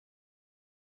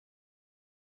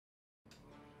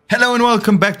Hello and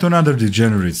welcome back to another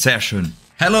degenerate session.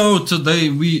 Hello, today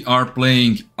we are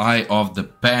playing Eye of the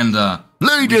Panda.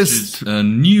 Latest! Which is a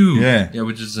new,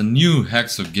 which is a new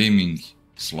Hexo gaming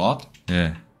slot.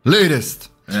 Yeah. Latest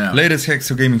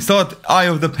Hexo gaming slot, Eye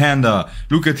of the Panda.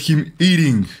 Look at him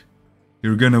eating.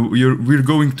 We're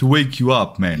going to wake you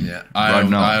up, man. Yeah,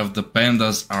 Eye of the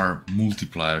Pandas are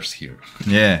multipliers here.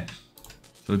 Yeah.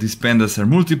 So these pandas are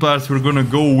multipliers. We're gonna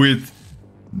go with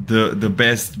the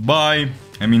best buy.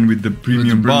 I mean with the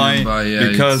premium buy, yeah,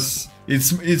 because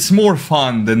it's more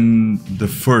fun than the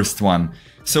first one.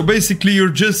 So basically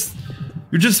you just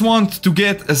want to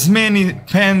get as many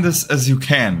pandas as you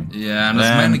can. Yeah, and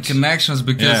as many connections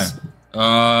because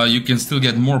you can still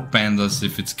get more pandas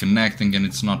if it's connecting and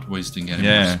it's not wasting any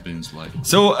more spins.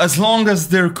 So as long as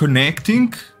they're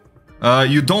connecting,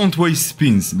 you don't waste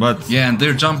spins. But yeah, and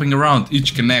they're jumping around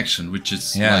each connection, which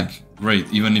is like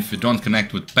great. Even if you don't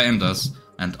connect with pandas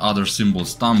and other symbols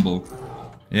stumble,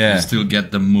 you still get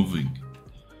them moving.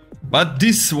 But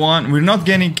this one, we're not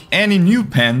getting any new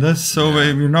pandas, so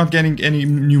we're not getting any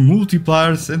new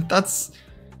multipliers, and that's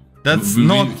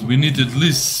not. We need at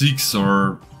least 6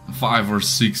 or 5 or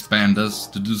 6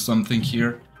 pandas to do something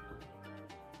here.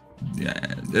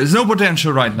 Yeah, there's no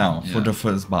potential right now for the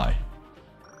first buy.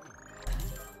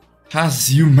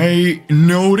 As you may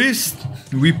notice,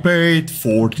 we paid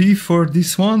 40 for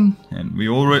this one, and we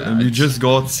just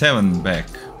got 7 back.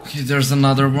 Okay, there's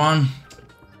another one.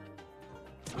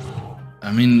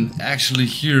 I mean, actually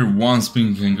here one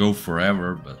spin can go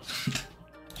forever, but...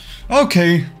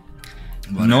 okay,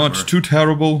 whatever. Not too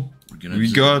terrible. We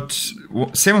got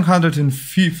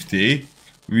 750,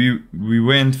 we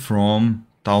went from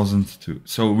 1002,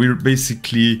 so we're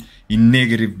basically in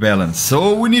negative balance.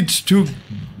 So we need to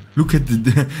look at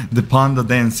the panda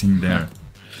dancing there.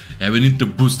 Yeah, we need to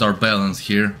boost our balance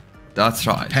here. That's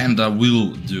right. Panda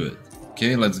will do it.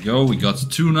 Okay, let's go. We got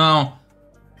 2 now.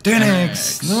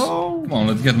 10x. No. Come on,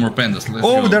 let's get more pandas. Let's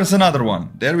go. There's another one.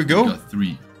 There we go. We got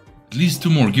 3. At least 2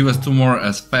 more. Give us 2 more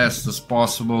as fast as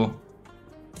possible.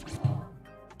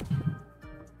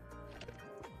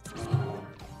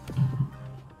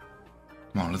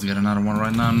 Come on, let's get another one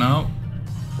right now. No.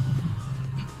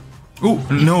 Oh,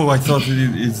 no, I thought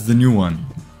it's the new one.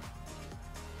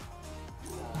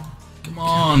 Come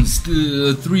on,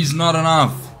 still 3 is not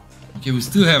enough. Okay, we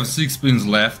still have 6 spins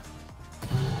left.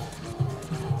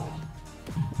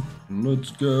 Let's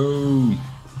go.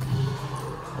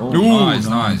 Oh, ooh,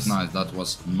 nice. That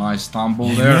was a nice tumble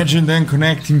there. Imagine then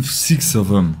connecting 6 of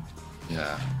them.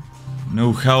 Yeah.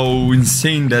 Know how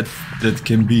insane that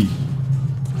can be.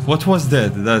 What was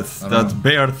that? That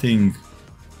bear thing.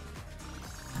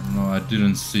 No, I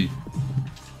didn't see.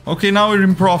 Okay, now we're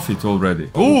in profit already.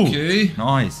 Okay.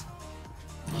 Nice.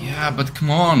 Yeah, but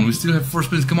come on, we still have 4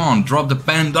 spins. Come on, drop the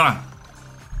panda.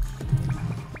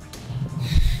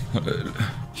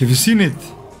 Have you seen it?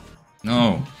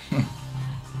 No.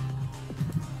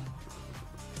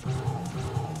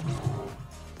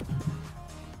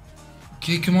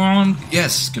 Okay, come on.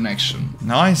 Yes, connection.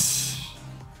 Nice.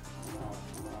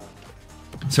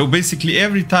 So basically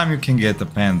every time you can get a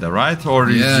panda, right? Or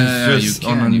is it just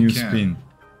on a new spin?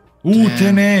 Ooh,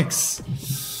 10x!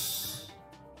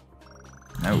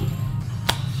 No.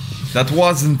 That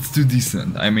wasn't too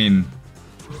decent, I mean...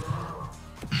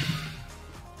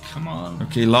 Come on.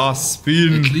 Okay, last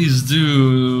spin. At least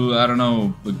do, I don't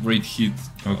know, a great hit.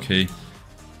 Okay.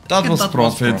 That was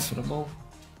profitable.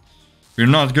 We're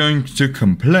not going to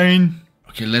complain.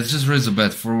 Okay, let's just raise a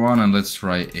bet for 1 and let's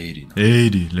try 80.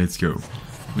 80, let's go.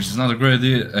 Which is not a great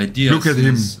idea. Look at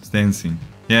him dancing.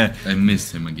 Yeah. I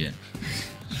missed him again.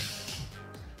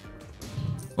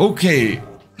 Okay.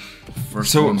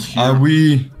 First so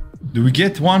do we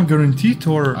get 1 guaranteed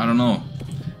or? I don't know.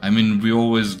 I mean, we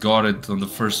always got it on the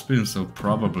first spin, so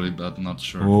probably, but not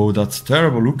sure. Oh, that's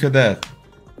terrible. Look at that.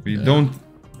 We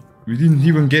didn't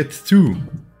even get 2.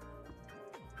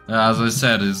 As I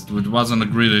said, it wasn't a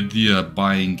great idea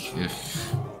buying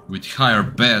with higher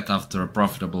bet after a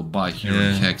profitable buy here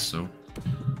in Hexo.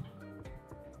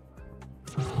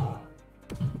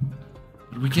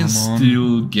 But we can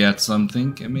still get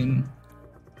something. I mean,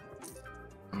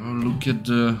 look at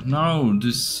the... No,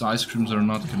 these ice creams are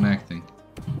not connecting.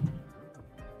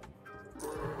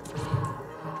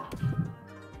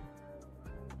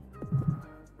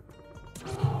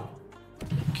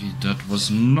 Okay, that was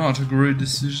not a great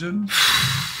decision.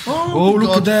 Oh,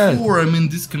 look at that! 4. I mean,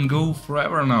 this can go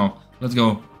forever now. Let's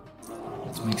go.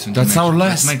 Let's make some. That's our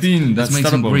last spin. Let's make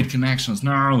some great connections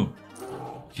now.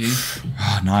 Okay.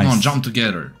 Nice. Come on, jump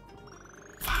together.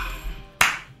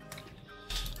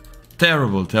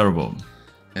 Terrible.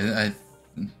 I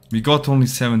We got only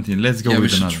 17. Let's go with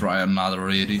we another. should try another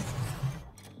 80.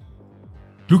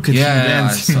 Look at him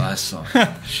dancing. I saw.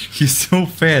 He's so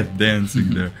fat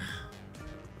dancing there.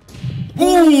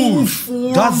 Ooh!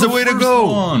 That's the way to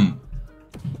go! One.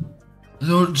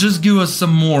 So just give us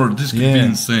some more. This could be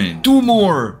insane. 2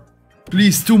 more!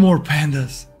 Please, 2 more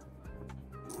pandas.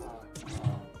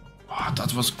 Oh,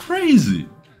 that was crazy.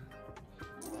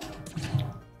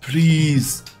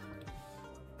 Please.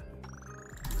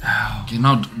 Okay,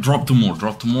 now drop 2 more.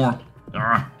 Drop 2 more.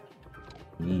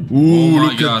 Ooh, oh my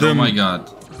look god! at them. Oh my god!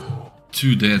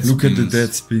 2 dead spins. Look at the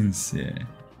dead spins. Yeah.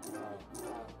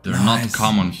 They're not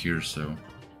common here, so.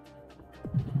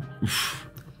 Oof.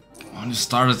 Come on, you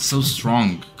started so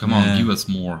strong. Come on, give us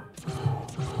more.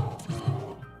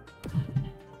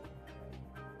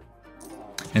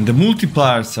 And the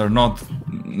multipliers are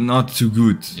not too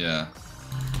good. Yeah.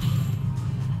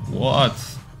 What?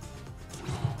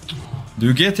 Do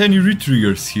you get any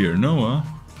retriggers here? No, huh?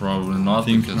 Probably not. I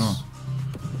think because no.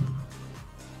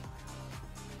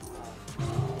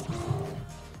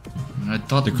 I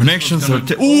thought the connections are.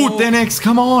 Ooh, 10x!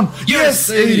 Come on! Yes,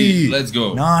 80. Let's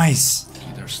go. Nice.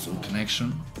 Okay, there's still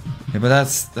connection. Yeah, but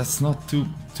that's not too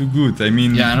good. I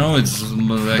mean. Yeah, I know it's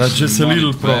that's just a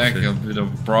little profit. A bit of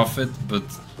profit, but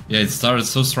yeah, it started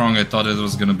so strong. I thought it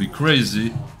was gonna be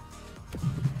crazy.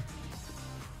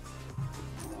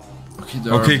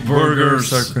 Okay,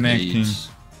 burgers are connecting. 8.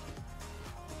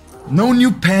 No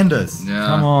new pandas. Yeah.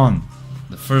 Come on.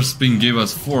 The first spin gave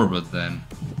us 4, but then.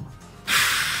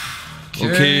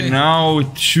 Okay, now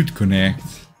it should connect.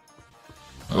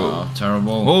 Oh,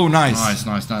 terrible. Oh, nice.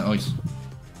 Nice.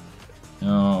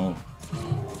 No.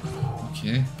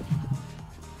 Okay.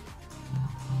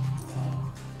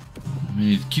 I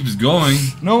mean, it keeps going.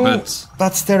 No, but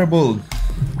that's terrible.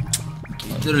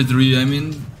 33, I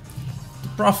mean, the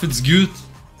profit's good.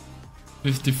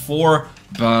 54,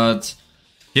 but...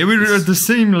 Yeah, we're at the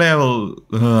same level.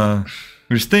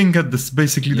 We're staying at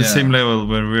basically the same level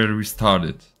where we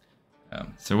started.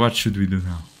 So what should we do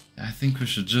now? I think we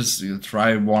should just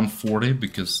try 140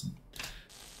 because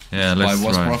let's buy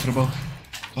was try. profitable.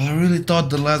 But I really thought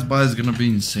the last buy is gonna be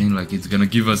insane. Like it's gonna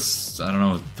give us, I don't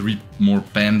know, 3 more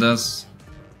pandas.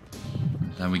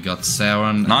 And then we got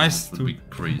 7. Nice. It would be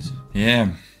crazy.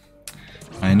 Yeah,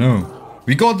 I know.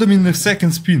 We got them in the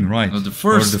second spin, right? No, the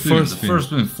first spin.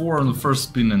 4 on the first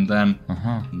spin, and then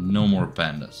no more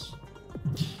pandas.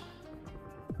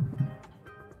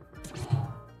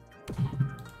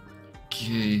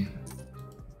 Okay.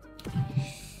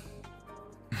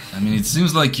 I mean, it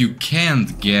seems like you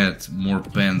can't get more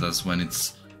pandas when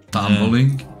it's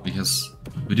tumbling, because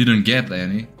we didn't get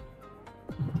any.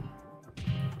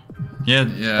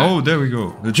 Yeah. Oh, there we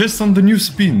go. Just on the new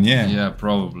spin, yeah. Yeah,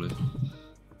 probably.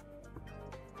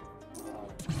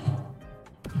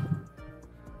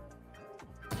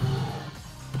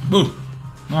 Ooh,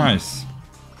 nice.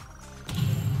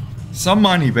 Some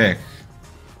money back.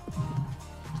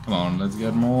 Come on, let's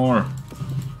get more.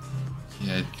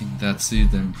 Yeah, I think that's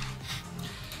it then.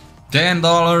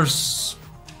 $10.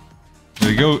 There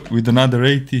we go with another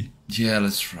 80. Yeah,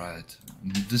 let's try it.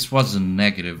 This was a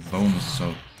negative bonus,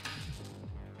 so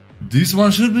this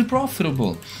one should be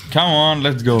profitable. Come on,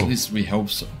 let's go. At least we hope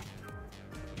so.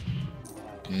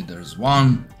 Okay, there's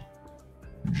 1.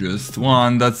 Just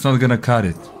 1. That's not gonna cut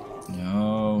it.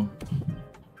 No.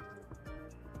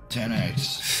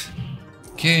 10x.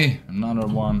 Okay, another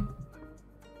 1.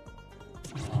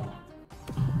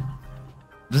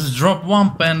 Just drop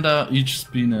 1 panda each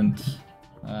spin and...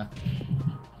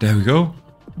 There we go.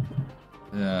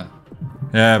 Yeah.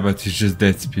 Yeah, but it's just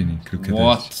dead spinning. Look at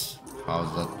what? that. How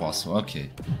is that possible?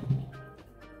 Okay.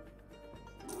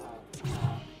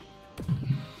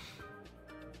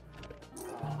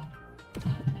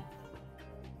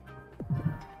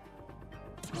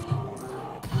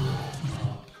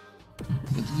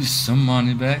 At least some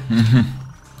money back.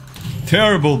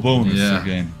 Terrible bonus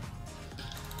again.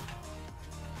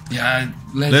 Yeah,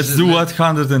 let's do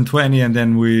 120 and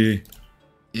then we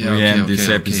end this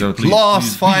episode. Please,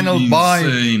 Last final buy.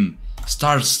 Insane.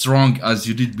 Start strong as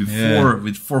you did before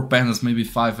with 4 pandas, maybe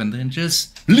 5, and then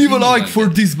just leave a like for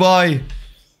this buy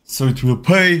so it will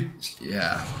pay.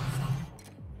 Yeah.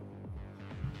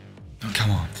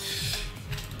 Come on.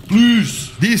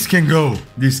 Please. This can go.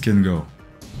 This can go.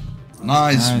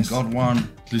 Nice. We got 1.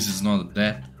 At least it's not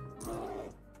dead.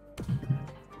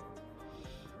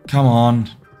 Come on.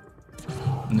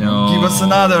 No. Give us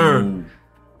another.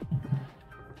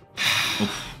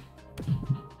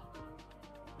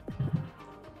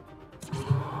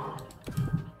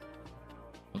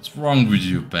 What's wrong with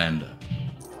you, Panda?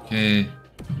 Okay.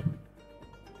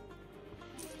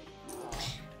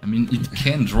 I mean, it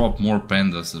can drop more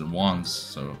pandas at once,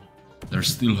 so there's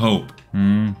still hope.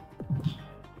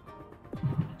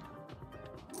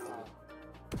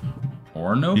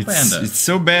 Or no panda. It's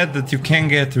so bad that you can't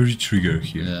get a retrigger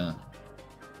here. Yeah.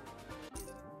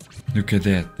 Look at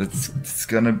that. That's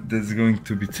going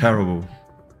to be terrible.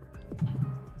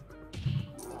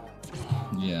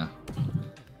 Yeah.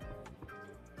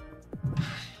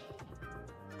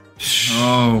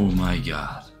 Oh my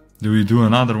god. Do we do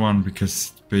another one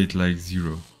because it paid like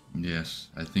 0? Yes,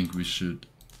 I think we should.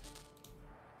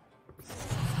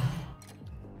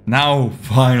 Now,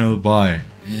 final buy.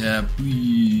 Yeah,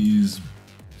 please.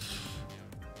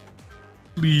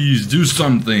 Please do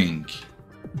something.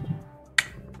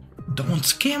 Don't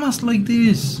scam us like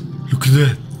this. Look at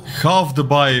that. Half the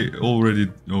buy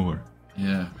already over.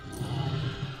 Yeah.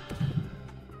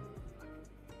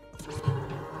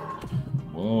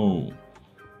 Whoa.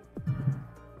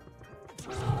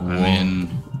 I mean...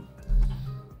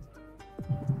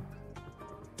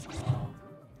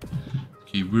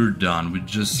 Okay, we're done. We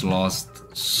just lost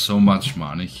so much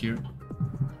money here.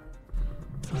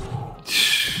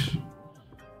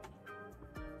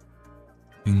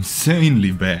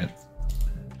 Insanely bad.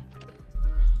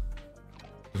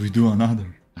 We do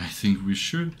another. I think we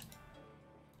should.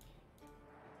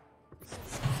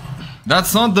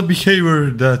 That's not the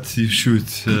behavior that you should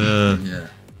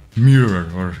mirror,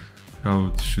 or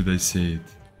how should I say it?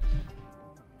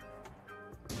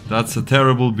 That's a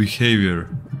terrible behavior.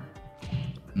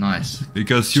 Nice.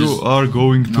 Because you are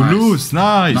going to lose.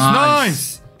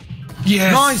 Nice.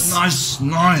 Yes.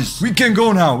 Nice. We can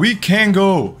go now. We can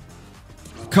go.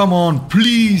 Come on,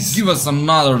 please. Give us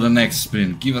another the next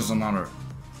spin. Give us another.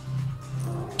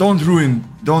 Don't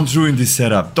ruin this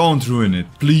setup. Don't ruin it,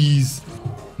 please.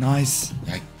 Nice.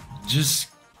 Just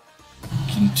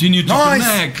continue to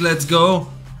connect. Let's go.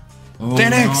 Oh,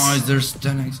 10x. Nice. There's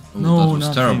 10x. Oh, no, that was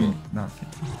nothing, terrible. Nothing.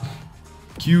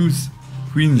 Q's,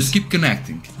 queens. Just keep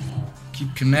connecting.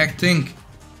 Keep connecting.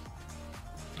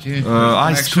 Okay.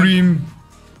 Ice cream.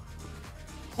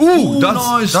 Ooh,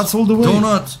 that's all the way.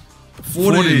 Donut.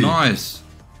 40. Nice.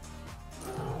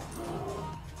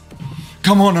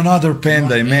 Come on, another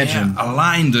panda. Imagine. Yeah,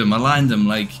 align them.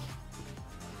 Like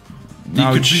they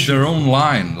could be their own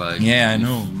line. Like I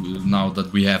know. Now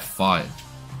that we have 5.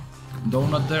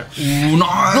 Donut there. Ooh,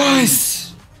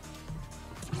 nice.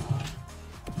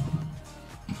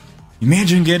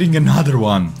 Imagine getting another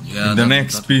one in the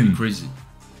next spin. Crazy.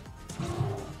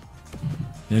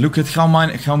 Yeah, look at how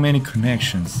many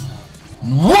connections.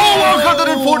 Whoa,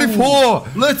 144!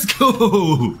 Let's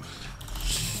go!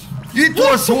 It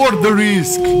was worth the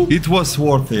risk. It was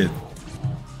worth it.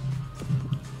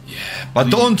 Yeah, but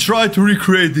don't try to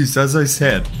recreate this, as I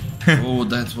said. Oh,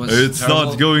 that was It's terrible.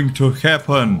 not going to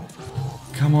happen.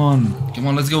 Come on. Come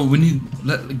on, let's go. We need...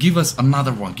 give us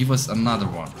another one. Give us another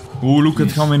one. Oh, look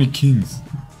at how many kings.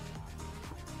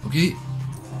 Okay.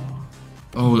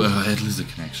 Oh, at least a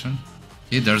connection.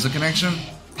 Okay, there's a connection.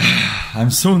 I'm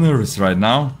so nervous right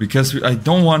now because I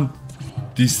don't want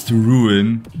this to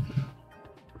ruin.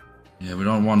 Yeah, we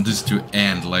don't want this to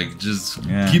end. Like, just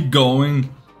keep going.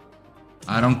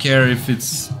 I don't care if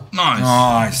it's nice.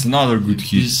 Nice, another good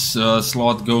hit. This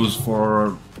slot goes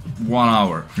for 1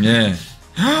 hour. Yeah.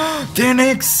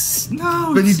 10x.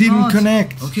 No, but it didn't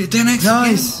connect. Okay, 10x.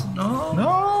 Nice.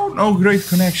 Again. No great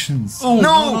connections. Oh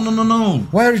no.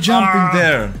 Why are you jumping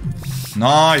there?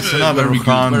 Nice, another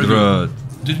 100.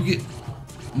 Did we get?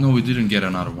 No, we didn't get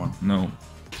another one. No.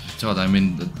 I thought, I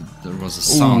mean, there was a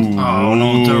sound. Oh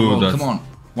no, terrible. Come on.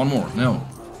 One more. No.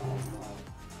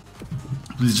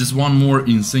 Please, just one more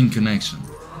insane connection.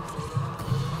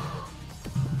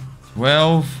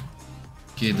 12.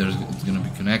 Okay, it's gonna be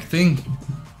connecting.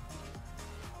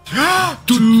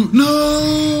 2.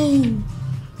 No!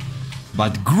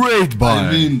 But great buy.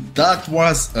 I mean, that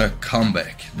was a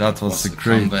comeback. That was a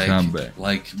great comeback.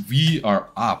 Like, we are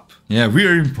up. Yeah, we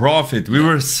are in profit. We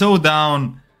were so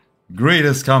down.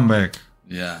 Greatest comeback.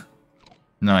 Yeah.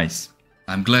 Nice.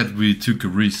 I'm glad we took a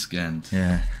risk and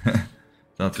that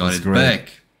got was it great.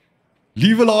 back.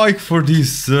 Leave a like for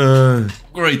this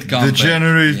great comeback.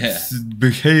 Degenerate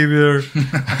behavior.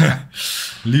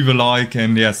 Leave a like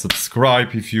and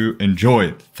subscribe if you enjoy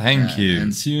it. Thank you.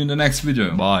 And see you in the next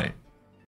video. Bye.